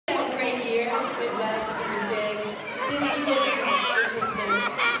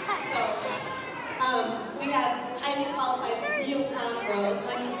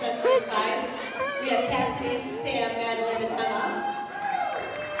Cassie, Sam, Madeline, and Emma.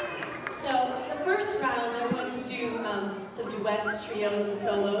 So the first round, they're going to do some duets, trios, and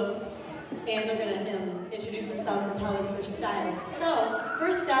solos. And they're going to introduce themselves and tell us their styles. So,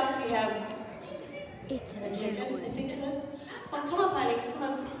 first up, we have a chicken, I think it is. Oh, come on, honey, come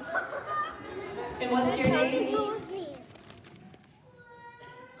on. And what's your name?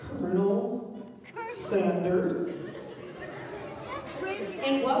 Colonel Sanders.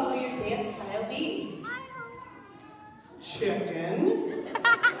 And what will your dance style be? Chicken.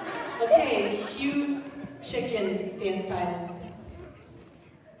 Okay, cue chicken dance style.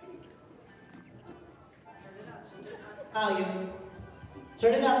 Volume.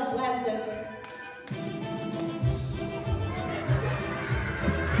 Turn it up, blast it.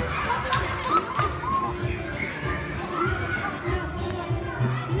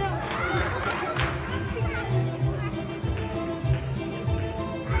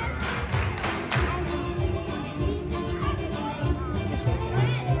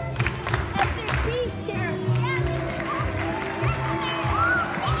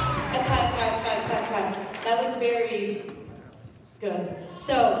 That was very good.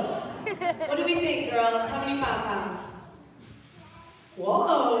 So, what do we think, girls? How many pom-poms?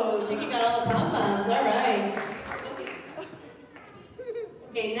 Whoa, Chicky got all the pom-poms, all right.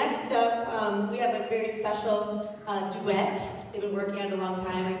 Okay, next up, we have a very special duet. They've been working on it a long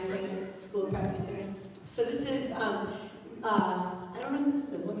time. I sing in school practicing. So this is, I don't know who this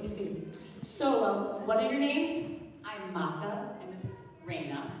is, let me see. So, what are your names? I'm Maka, and this is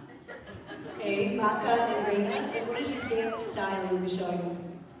Raina. Okay, Maka and Raina. And what is your dance style you'll be showing us?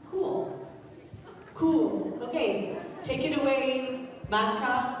 Cool. Cool. Okay, take it away,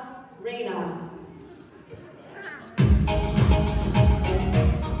 Maka, Raina.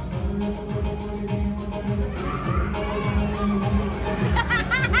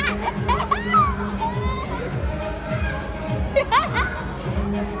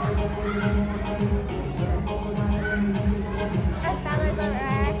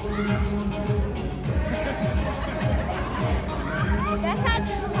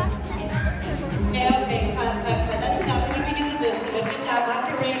 Okay, cut. That's enough. I think we get the gist of it. Good job,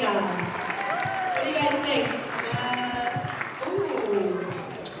 Macarena. What do you guys think? Ooh.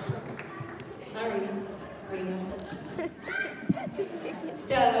 Sorry, Marina.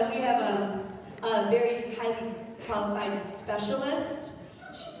 Still, we have a very highly qualified specialist,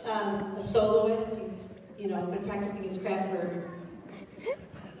 a soloist. He's, been practicing his craft for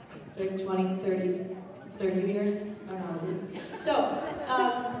 20, 30 years. I don't know what it is. So,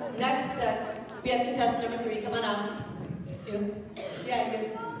 next, we have contestant number 3. Come on out. Two. Yeah, you.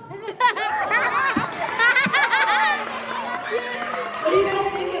 What do you guys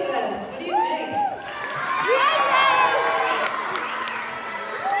think of this? What do you think?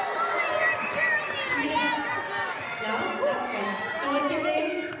 No? Okay. And what's your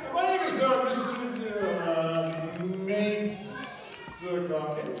name? My name is Mr. Mace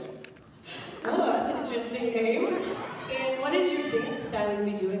Hawkins. Oh, that's an interesting name. And what is your dance style you'll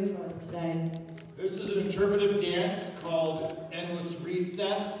be doing for us today? This is an interpretive dance called Endless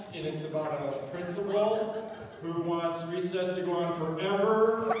Recess, and it's about a principal who wants recess to go on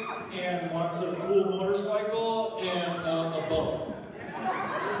forever and wants a cool motorcycle and a boat.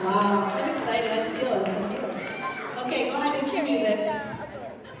 Wow, I'm excited. I feel it. Okay, go ahead and cue music.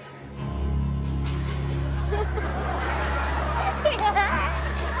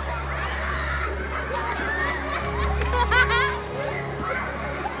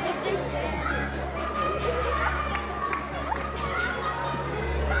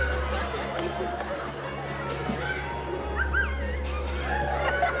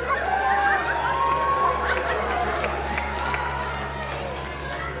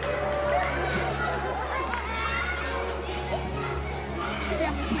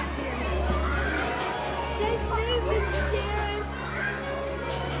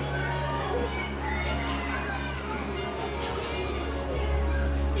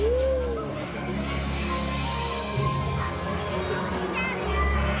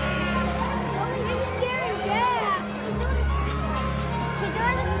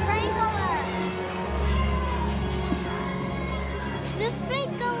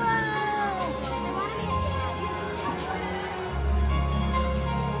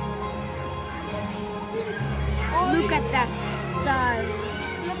 Look at that star.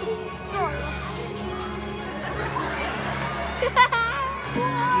 Look at the star.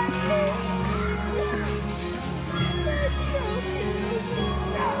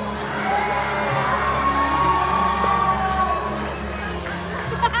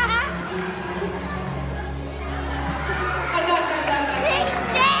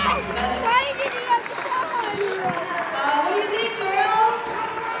 Why did he have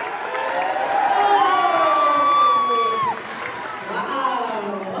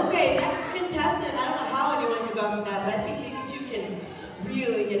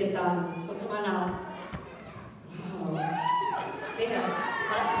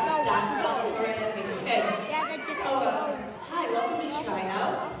Lots of stuff going for it. Okay. So, hi, welcome to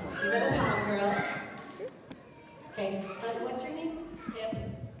Tryouts. These are the Pound Girls. Okay, what's your name? Hip.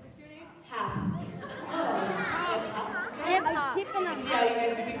 What's your name? Hap. Oh, hip hop. Okay. Hip hop. Let's see how you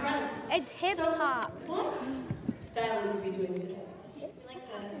guys can be friends. It's hip hop. So, what style will you be doing today? We like to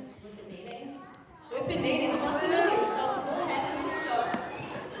whip and nae-nae. Whip and nae-nae. I'm not familiar, so go ahead and show us.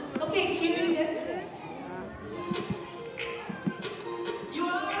 Okay, cue music. You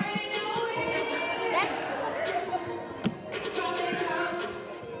already know it. Solid top.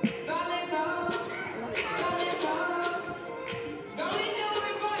 Solid top. Solid top. Going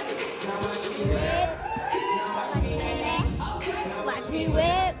nowhere fun. Now watch me whip. Now watch me nae-nae. Watch me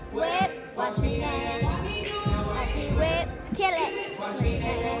whip, whip. Watch me nae-nae. Watch me whip. Kill it. Watch me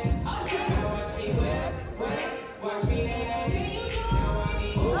nae-nae. Now watch me whip, whip. Watch me nae-nae.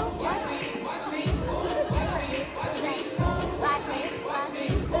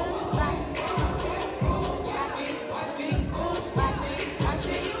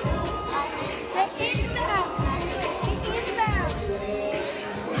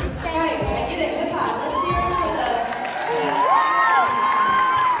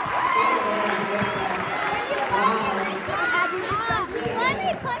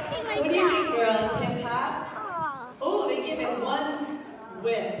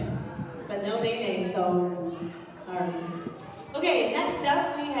 Whip, but no nae-nae, so sorry. Okay, next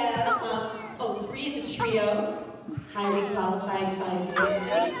up we have, three is a trio, highly qualified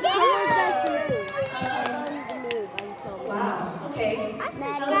dancers. Wow, okay.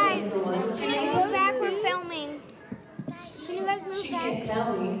 Guys, can you move back? We're filming. Can you guys move She back? can't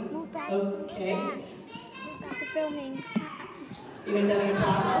tell me. Move back. Okay. We're filming. You guys having a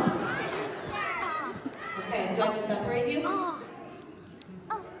problem? Okay, do I have to separate you?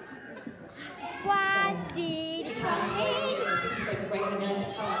 Plastic. He's like right in the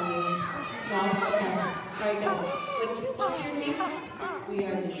tongue. No? Okay. All right, go. What's your name? We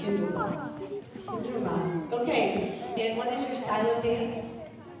are the Kinderbots. Kinderbots. Okay. And what is your style of dance?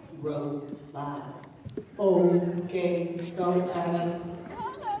 Robots. Okay. Go ahead.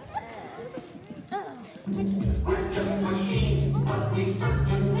 We're just machines, but we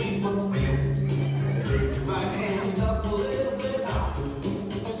certainly will fail. Raise my hand up a little bit now.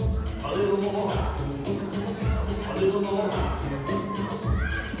 A little more. A little more.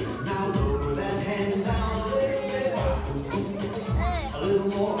 Now lower that hand down a little bit. A little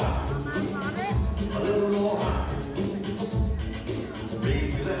more. A little more.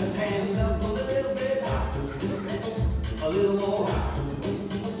 Raise your left hand up a little bit. A little more.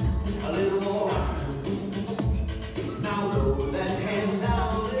 A little more. Now lower that hand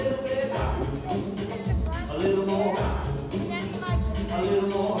down a little bit. A little more. A little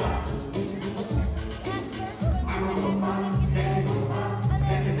more. I'm a robot, dancing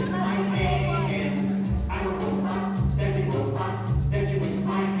with my hands. I'm a robot, dancing with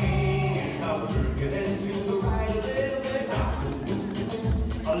my hands. Now turn your head to the right a little bit.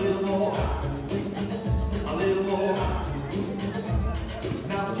 A little more. A little more.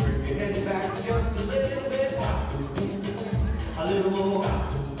 Now turn your head back just a little bit. A little more.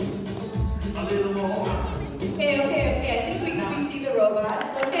 A little more. Okay. I think we see the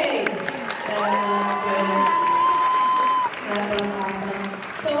robots. Okay. That was awesome.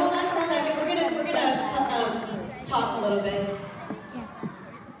 So hold on for a second. We're gonna talk a little bit.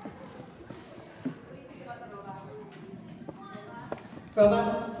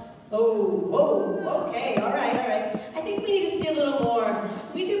 Robots? Oh, whoa, okay, all right. I think we need to see a little more.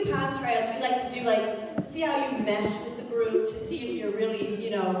 When we do pound tryouts, we like to do to see how you mesh with the group, to see if you're really,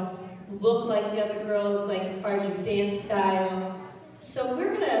 look like the other girls, as far as your dance style. So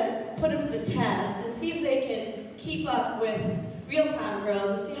we're gonna put them to the test and see if they can keep up with real pound girls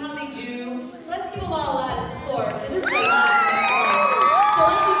and see how they do. So let's give them all a lot of support, because this is a lot of fun. So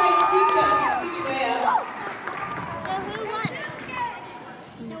why don't you guys scooch way up. So who won?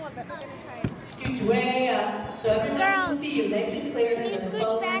 No one, but we're gonna try it. Scooch way up, so everyone can see you nice and clear. Can you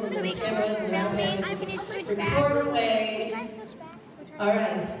scooch back so we can film me? Can you scooch back? Record away. All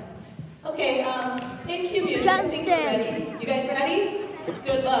right. Okay, in cue music, I think we're ready. You guys ready?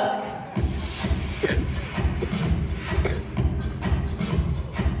 Good luck.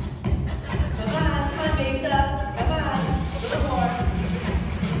 Come on, Mesa. Come on, a little more.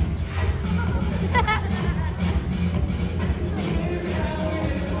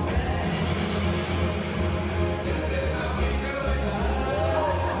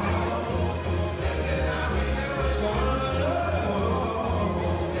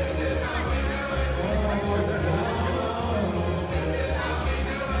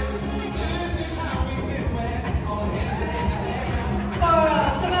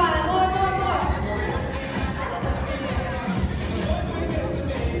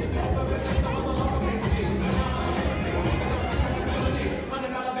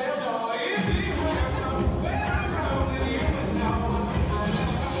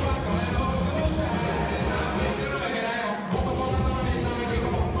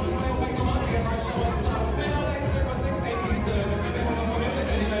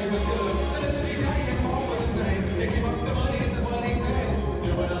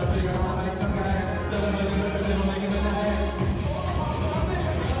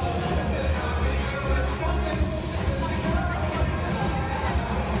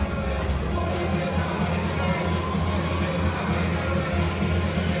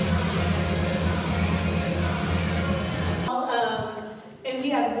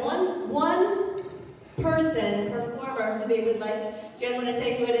 guys want to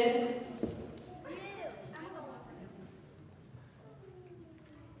say who it is?